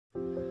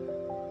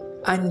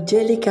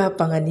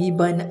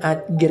AngelicaPanganiban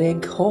at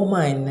Gregg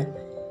Homan,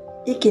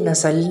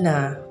 ikinasal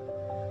na.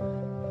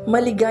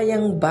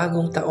 Maligayang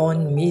bagong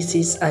taon,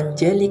 Mrs.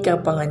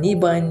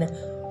 AngelicaPanganiban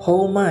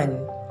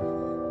Homan.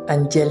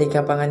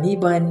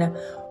 AngelicaPanganiban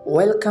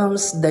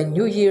welcomes the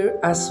new year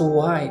as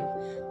wife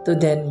to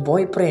then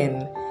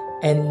boyfriend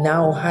and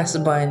now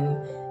husband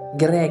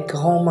Gregg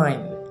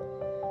Homan.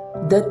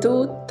 The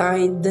two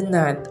tied the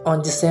knot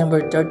on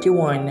December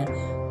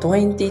 31,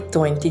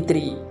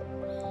 2023.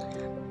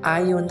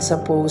 Ayon sa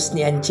post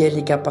ni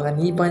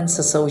AngelicaPanganiban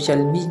sa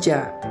social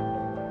media,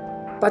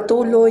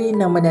 patuloy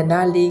na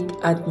mananalig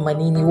at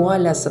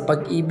maniniwala sa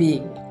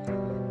pag-ibig.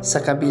 Sa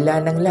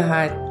kabila ng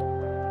lahat,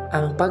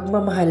 ang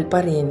pagmamahal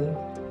pa rin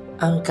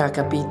ang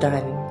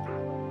kakapitan.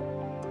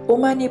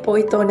 Umani po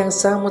ito ng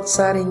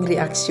samot-saring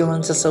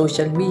reaksyon sa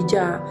social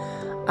media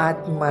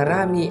at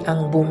marami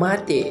ang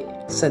bumati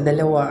sa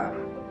dalawa.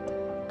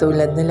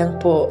 Tulad na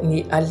lang po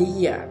ni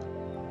Aliyah.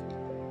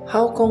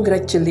 How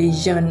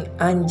congratulations,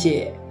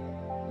 Angie!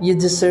 You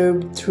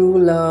deserve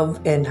true love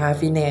and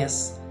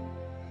happiness.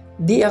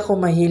 Di ako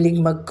mahilig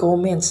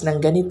mag-comments ng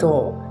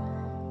ganito,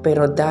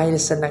 pero dahil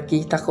sa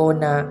nakita ko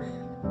na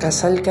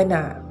kasal ka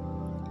na,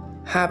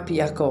 happy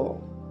ako.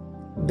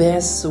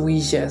 Best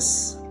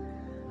wishes.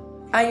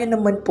 Ayon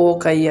naman po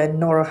kay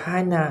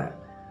Norhana,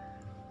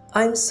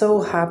 I'm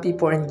so happy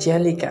for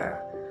Angelica.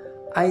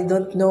 I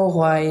don't know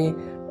why,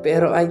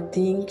 pero I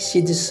think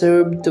she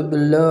deserved to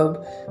be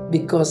loved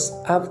because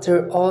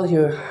after all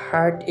her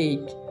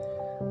heartache,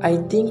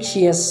 I think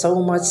she has so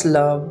much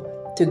love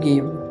to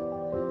give.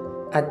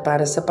 At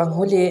para sa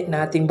panghuli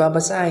na ating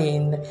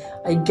babasahin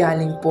ay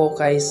galing po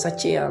kay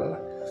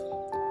Sachiel.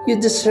 You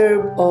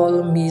deserve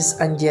all, Miss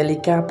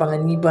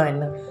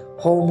AngelicaPanganiban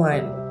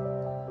Homan.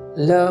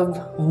 Love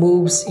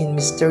moves in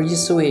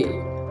mysterious way.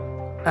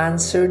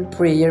 Answered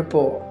prayer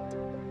po.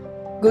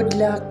 Good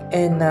luck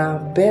and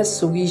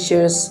best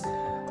wishes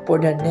for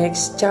the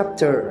next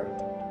chapter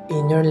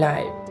in your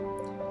life.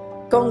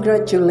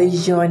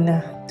 Congratulations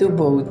to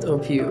both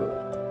of you.